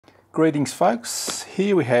Greetings folks,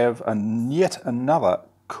 here we have yet another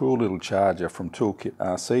cool little charger from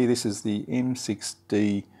ToolkitRC. This is the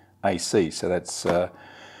M6DAC, so that's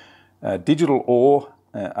digital or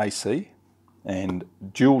AC, and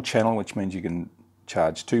dual channel, which means you can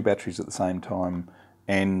charge two batteries at the same time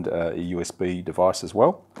and a USB device as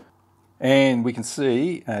well. And we can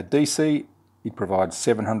see DC, it provides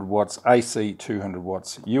 700 watts, AC 200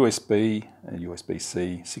 watts, USB,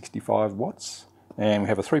 USB-C 65 watts. And we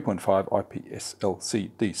have a 3.5 IPS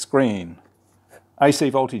LCD screen. AC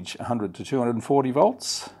voltage 100 to 240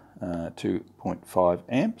 volts, 2.5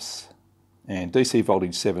 amps. And DC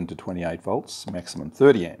voltage 7 to 28 volts, maximum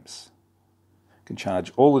 30 amps. You can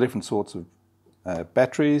charge all the different sorts of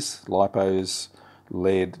batteries, lipos,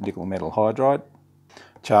 lead, nickel metal hydride.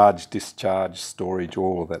 Charge, discharge, storage,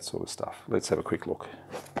 all of that sort of stuff. Let's have a quick look.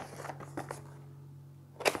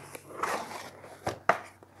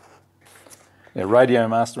 Now, Radio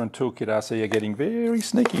Master and ToolkitRC are getting very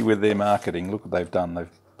sneaky with their marketing. Look what they've done. They've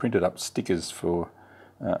printed up stickers for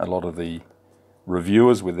a lot of the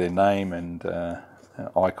reviewers with their name and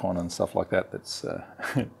icon and stuff like that. That's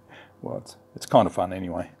well, it's kind of fun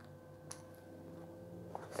anyway.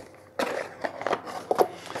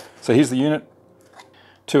 So here's the unit.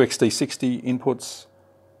 2 XT60 inputs,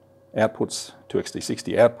 outputs, 2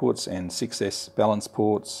 XT60 outputs, and 6S balance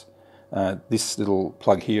ports. This little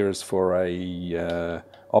plug here is for a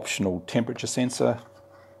optional temperature sensor,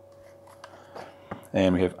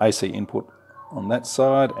 and we have AC input on that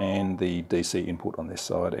side and the DC input on this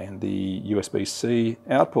side and the USB-C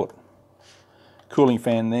output. Cooling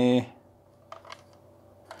fan there,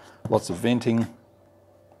 lots of venting.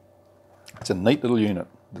 It's a neat little unit.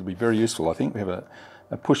 It'll be very useful, I think. We have a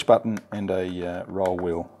push button and a roll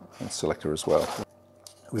wheel selector as well.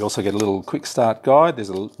 We also get a little quick start guide. There's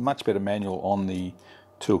a much better manual on the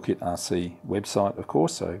ToolkitRC website, of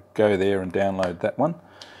course, so go there and download that one.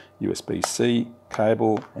 USB-C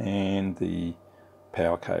cable and the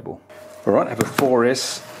power cable. All right, I have a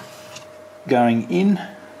 4S going in.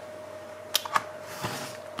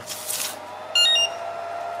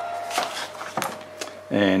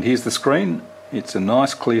 And here's the screen. It's a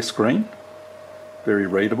nice clear screen, very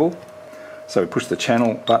readable. So we push the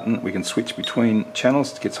channel button, we can switch between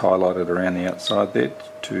channels. It gets highlighted around the outside there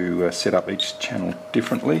to set up each channel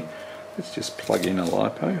differently. Let's just plug in a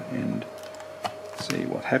LiPo and see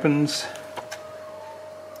what happens.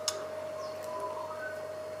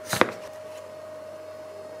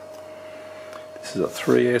 This is a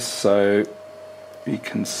 3S, so you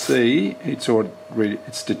can see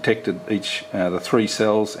it's detected each the 3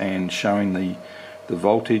 cells and showing the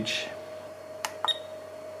voltage.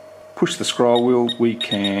 Push the scroll wheel, we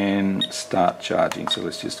can start charging. So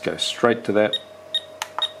let's just go straight to that.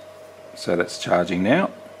 So that's charging now.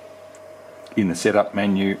 In the setup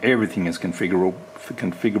menu, everything is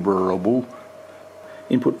configurable.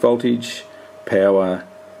 Input voltage, power,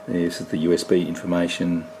 this is the USB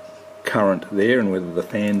information, current there and whether the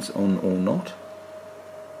fan's on or not.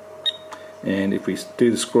 And if we do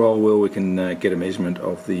the scroll wheel, we can get a measurement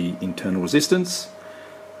of the internal resistance.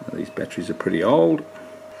 These batteries are pretty old.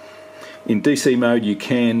 In DC mode, you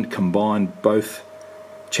can combine both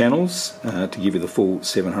channels to give you the full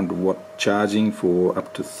 700 watt charging for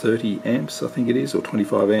up to 30 amps, I think it is, or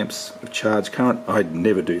 25 amps of charge current. I'd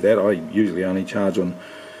never do that. I usually only charge on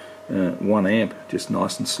 1 amp, just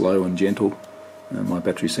nice and slow and gentle. My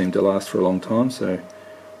batteries seem to last for a long time, so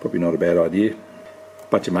probably not a bad idea.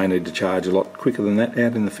 But you may need to charge a lot quicker than that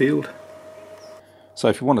out in the field. So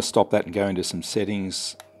if you want to stop that and go into some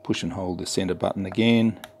settings, push and hold the center button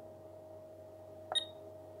again.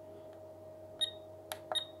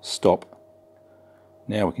 Stop.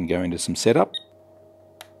 Now we can go into some setup.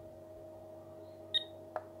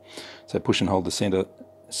 So push and hold the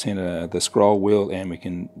center the scroll wheel, and we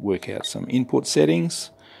can work out some input settings.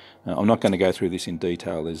 I'm not going to go through this in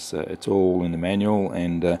detail. It's all in the manual,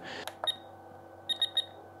 and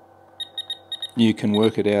you can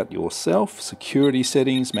work it out yourself. Security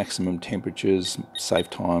settings, maximum temperatures, safe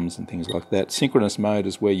times and things like that. Synchronous mode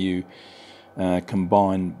is where you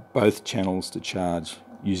combine both channels to charge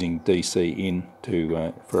using DC in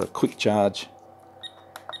for a quick charge.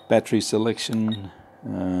 Battery selection,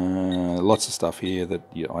 lots of stuff here that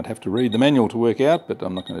I'd have to read the manual to work out, but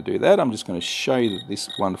I'm not going to do that. I'm just going to show you that this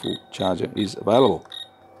wonderful charger is available.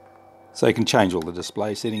 So you can change all the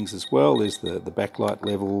display settings as well. There's the backlight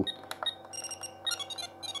level,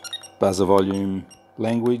 buzzer volume,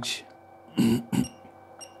 language,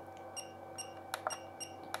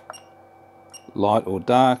 light or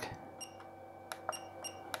dark,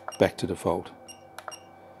 back to default.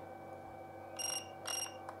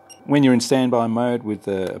 When you're in standby mode, with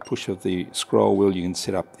a push of the scroll wheel, you can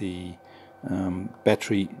set up the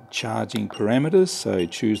battery charging parameters. So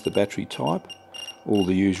choose the battery type, all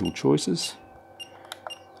the usual choices,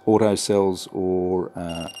 auto cells, or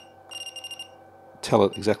tell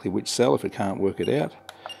it exactly which cell if it can't work it out.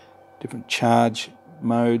 Different charge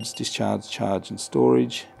modes, discharge, charge and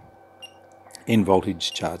storage, end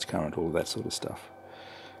voltage, charge current, all of that sort of stuff.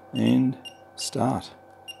 And start.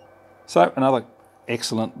 So another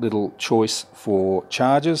excellent little choice for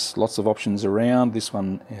chargers. Lots of options around. This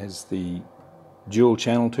one has the dual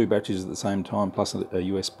channel, 2 batteries at the same time, plus a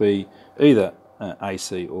USB, either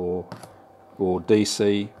AC or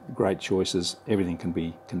DC. Great choices. Everything can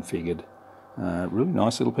be configured. Really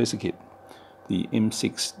nice little piece of kit. The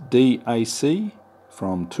M6DAC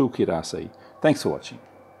from ToolkitRC. Thanks for watching.